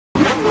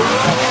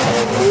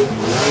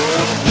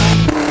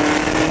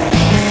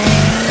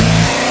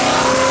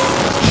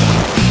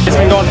It's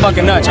been going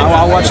fucking nuts.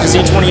 I watched the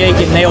Z28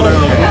 get nailed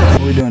earlier.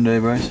 What are we doing today,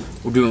 Bryce?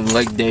 We're doing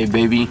leg day,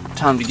 baby.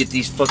 Time to get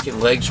these fucking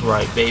legs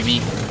right, baby.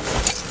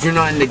 If you're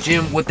not in the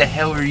gym, what the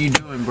hell are you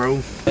doing,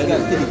 bro? I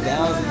got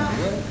 50,000.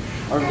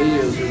 Our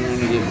videos are going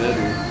to get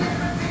better.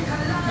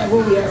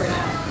 Where we at right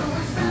now?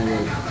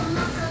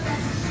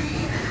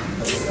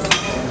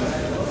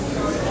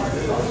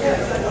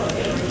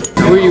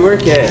 Where you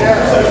work at?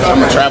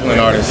 I'm a traveling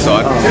artist, so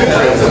I can show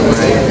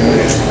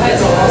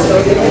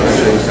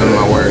you some of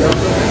my work.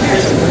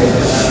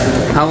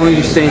 How long are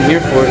you staying here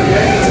for?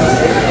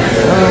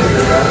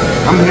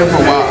 I'm here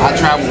for a while. I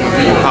travel when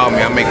people call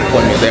me. I make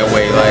appointments that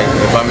way. Like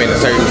if I'm in a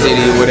certain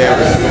city or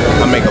whatever,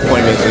 I make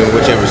appointments in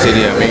whichever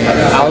city I'm in.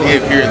 I'll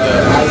live here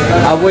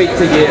though. I'll wait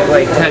to get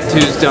like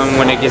tattoos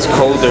done when it gets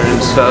colder and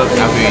stuff.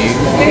 I feel you.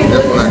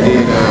 That's what I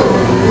did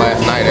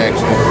last night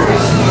actually.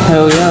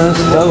 Hell yeah,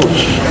 that's dope.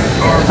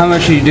 How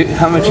much you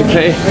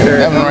pay?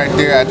 That one right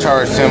there, I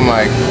charged him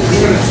like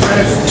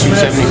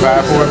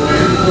 $275 for it.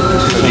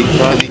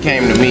 Because he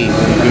came to me.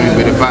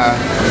 But if I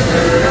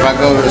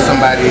go to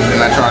somebody,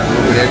 then I charge a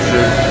little bit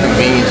extra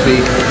convenience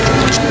fee.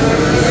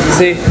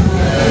 See?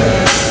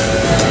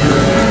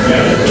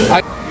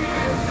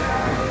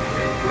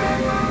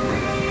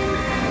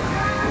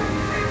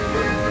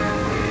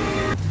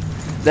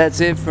 That's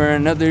it for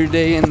another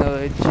day in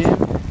the gym.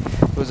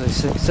 It was a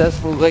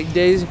successful leg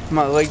day.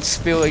 My legs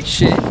feel like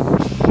shit.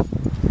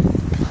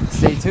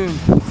 Stay tuned.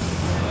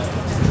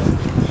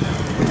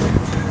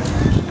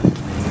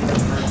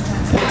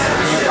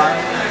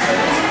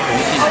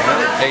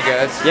 Hey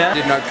guys,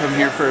 did not come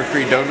here for a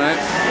free donut.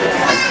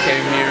 I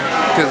came here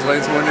because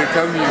Lance wanted to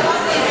come here.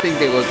 I think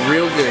they look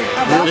real good.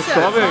 The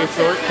strawberry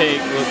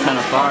shortcake looks kind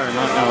of fire,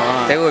 not gonna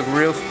lie. They look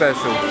real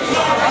special.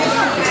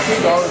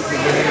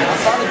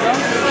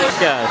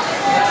 Guys,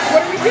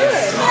 What are we doing?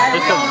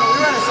 just a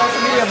We run a social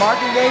media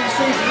marketing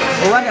agency.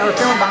 We're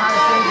filming behind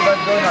the scenes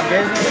about building our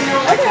business.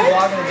 Okay. We're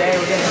vlogging today.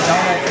 We're getting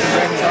donuts and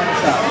bringing donut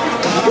shop.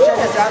 You can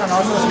check us out on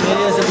all social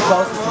medias. It'll be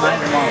posted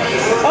tonight and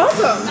tomorrow.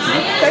 Awesome.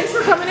 Thanks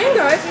for coming in,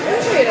 guys. We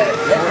appreciate it.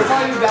 Yeah, we'll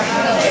call you back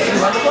in. You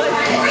run the place?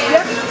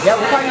 Yep. Yeah,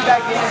 we'll call you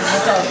back in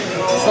once y'all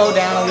slow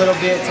down a little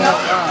bit to help,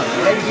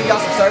 maybe give y'all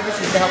some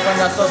services to help run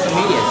y'all social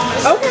medias.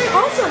 Okay,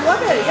 awesome.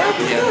 Love it. Yeah,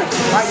 for sure.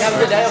 All right, you have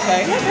a good day,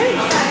 okay? Yeah,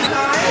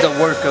 thanks. The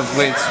work of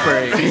lint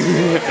spray.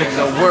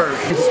 The work.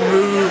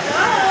 Smooth.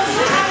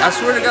 I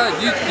swear to God,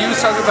 you was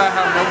talking about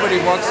how nobody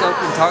walks up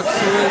and talks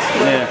to us.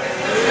 yeah.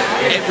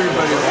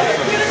 Everybody walks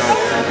up and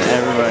talks to us.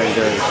 Everybody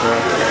does, bro.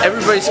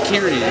 Everybody's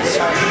curious.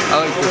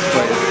 I like this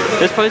place.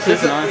 This place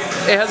is nice.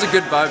 It has a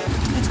good vibe.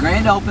 It's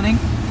grand opening,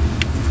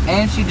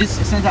 and she just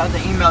sent out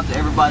the email to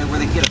everybody where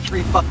they get a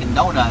free fucking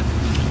donut.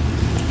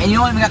 And you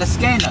don't even got to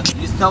scan nothing.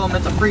 You just tell them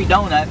it's a free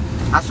donut.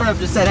 I straight up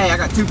just said, hey, I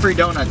got 2 free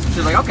donuts. And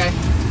she's like, okay.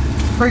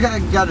 Pretty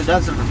got a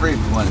dozen for free if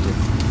you wanted to.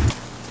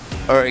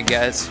 Alright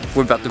guys,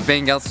 we're about to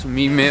bang out some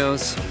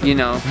emails. You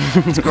know,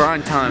 it's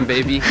grind time,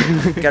 baby.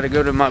 Gotta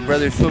go to my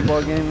brother's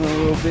football game in a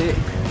little bit.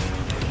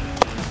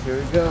 Here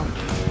we go.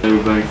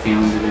 Everybody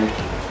feeling today?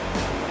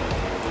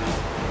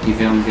 You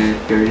feeling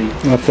good, Dirty?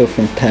 I feel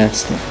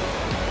fantastic.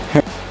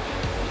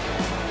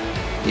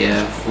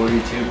 Yeah,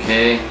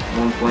 42K,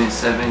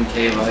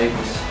 1.7K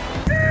likes.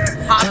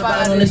 Hop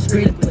out on the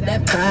street and put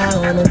that pride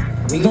on them.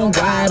 We gon'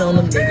 ride on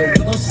them, nigga.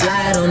 We gon'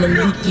 slide on them.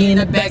 Leaky in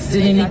the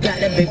backseat and he got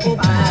that big 4-5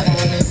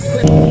 on him.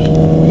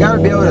 You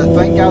gotta be able to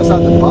think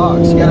outside the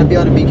box. You gotta be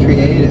able to be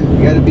creative.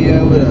 You gotta be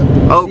able to.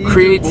 Oh,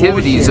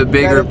 creativity is a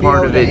bigger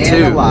part of it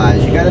too.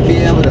 Analyze. You gotta be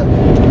able to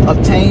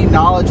obtain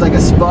knowledge like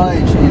a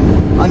sponge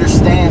and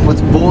understand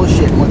what's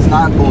bullshit and what's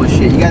not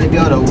bullshit. You gotta be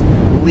able to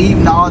leave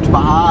knowledge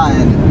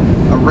behind,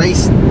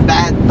 erase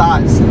bad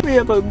thoughts. We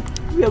have a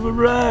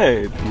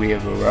ride. We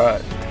have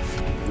arrived.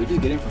 We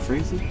did get in for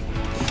free, see?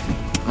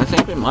 I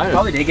think we might have.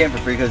 Probably did get in for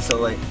free because it's so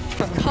late.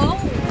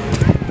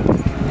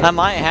 I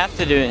might have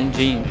to do it in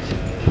jeans.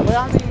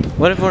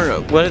 What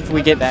if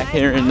we get back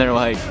here and they're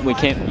like, you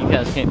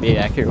guys can't be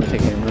back here with the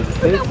camera.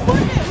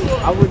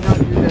 I would not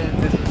do that in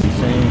this.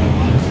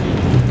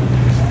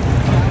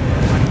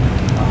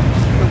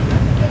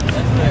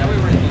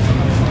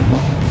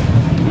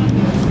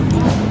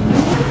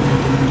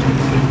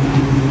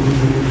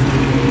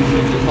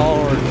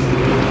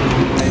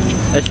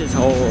 That shit's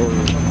hard.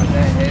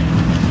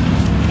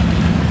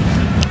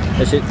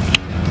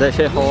 That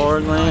shit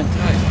hard, man.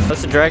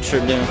 What's the drag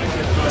strip doing?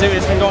 Dude,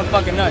 it's been going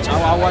fucking nuts.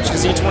 I watched the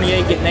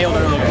Z28 get nailed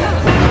earlier.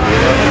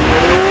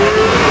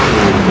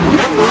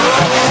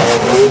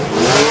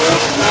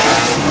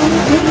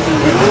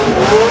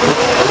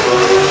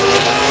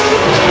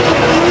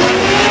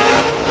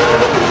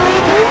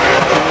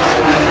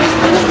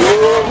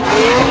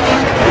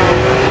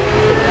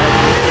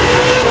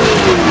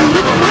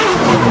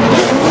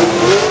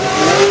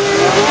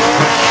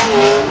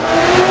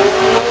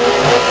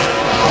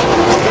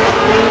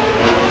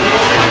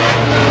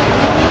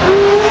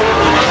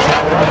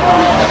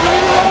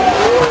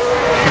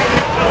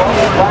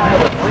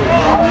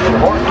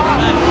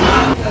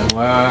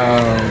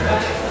 Wow.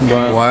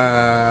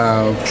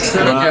 Wow. Look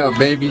out,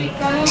 baby.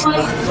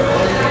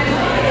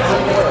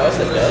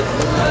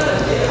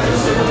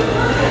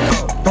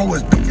 Throw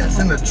his bitch ass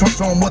in the trunk,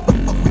 show him what the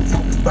fuck we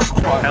talking about.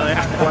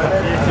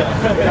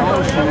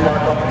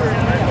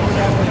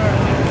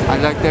 I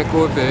like that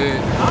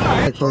Corvette.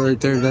 That car right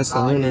there, that's the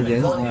owner,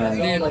 dude.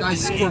 Man,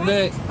 nice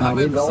Corvette. I've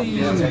ever seen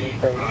it.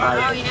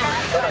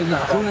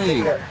 It's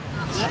great.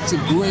 It's a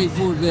great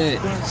Corvette.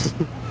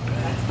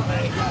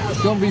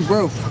 Don't be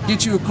broke.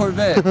 Get you a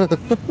Corvette. It's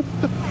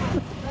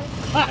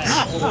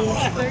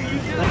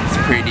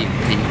pretty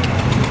pink.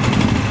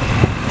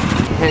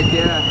 Heck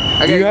yeah.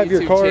 I got you have YouTube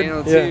your card?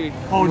 channel Yeah. too.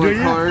 Oh, do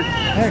you? Card?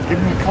 Yeah, give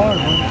me a card,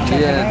 man. Check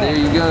it Yeah, out. there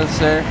you go,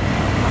 sir.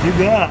 You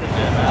got it.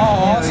 Oh,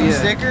 awesome yeah.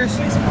 stickers.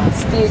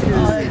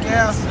 Stickers.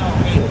 Yeah.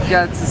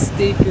 Got the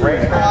stickers. I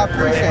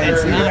appreciate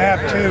it. You can have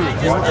two.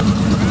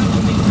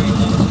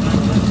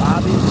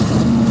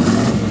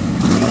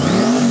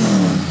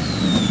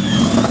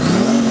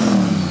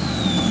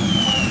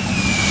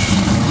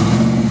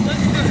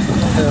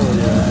 Hell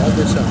yeah, that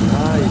bitch is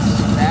nice.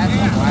 That's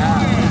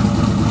wow.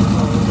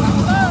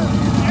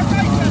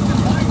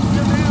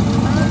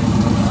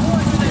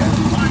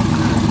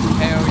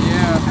 Hell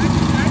yeah.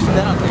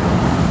 Then I'll take it.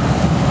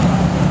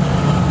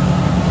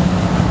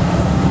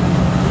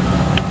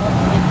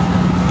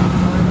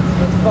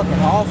 That's fucking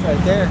Hoss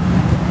right there.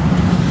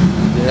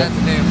 That's a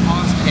damn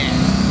Hoss can.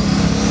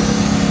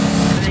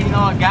 You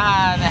know a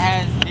guy that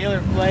has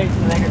dealer plates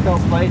and they can throw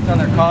plates on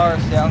their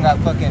cars so they don't got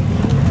fucking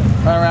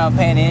run around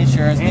paying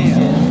insurance and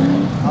shit.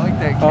 I like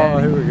that Oh, cat.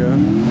 here we go.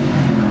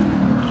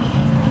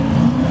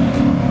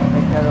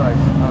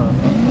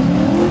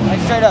 Like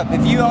straight up,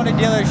 if you own a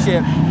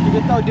dealership, you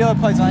can throw dealer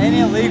plates on any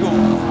illegal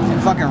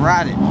and fucking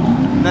ride it.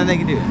 Nothing they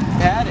can do. You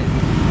had it.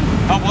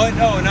 Oh, what?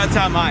 Oh, that's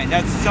not mine.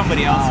 That's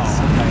somebody else's.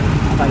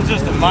 I was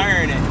just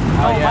admiring it.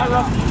 Oh, yeah. my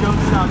rusty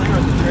jump's down there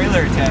with the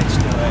trailer attached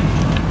to it.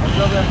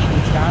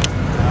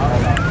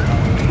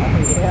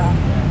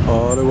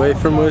 All the way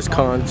from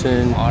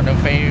Wisconsin. Auto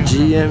fame.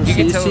 GMC You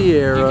can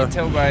Sierra.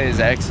 tell by his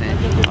accent.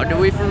 All the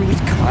way from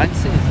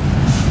Wisconsin.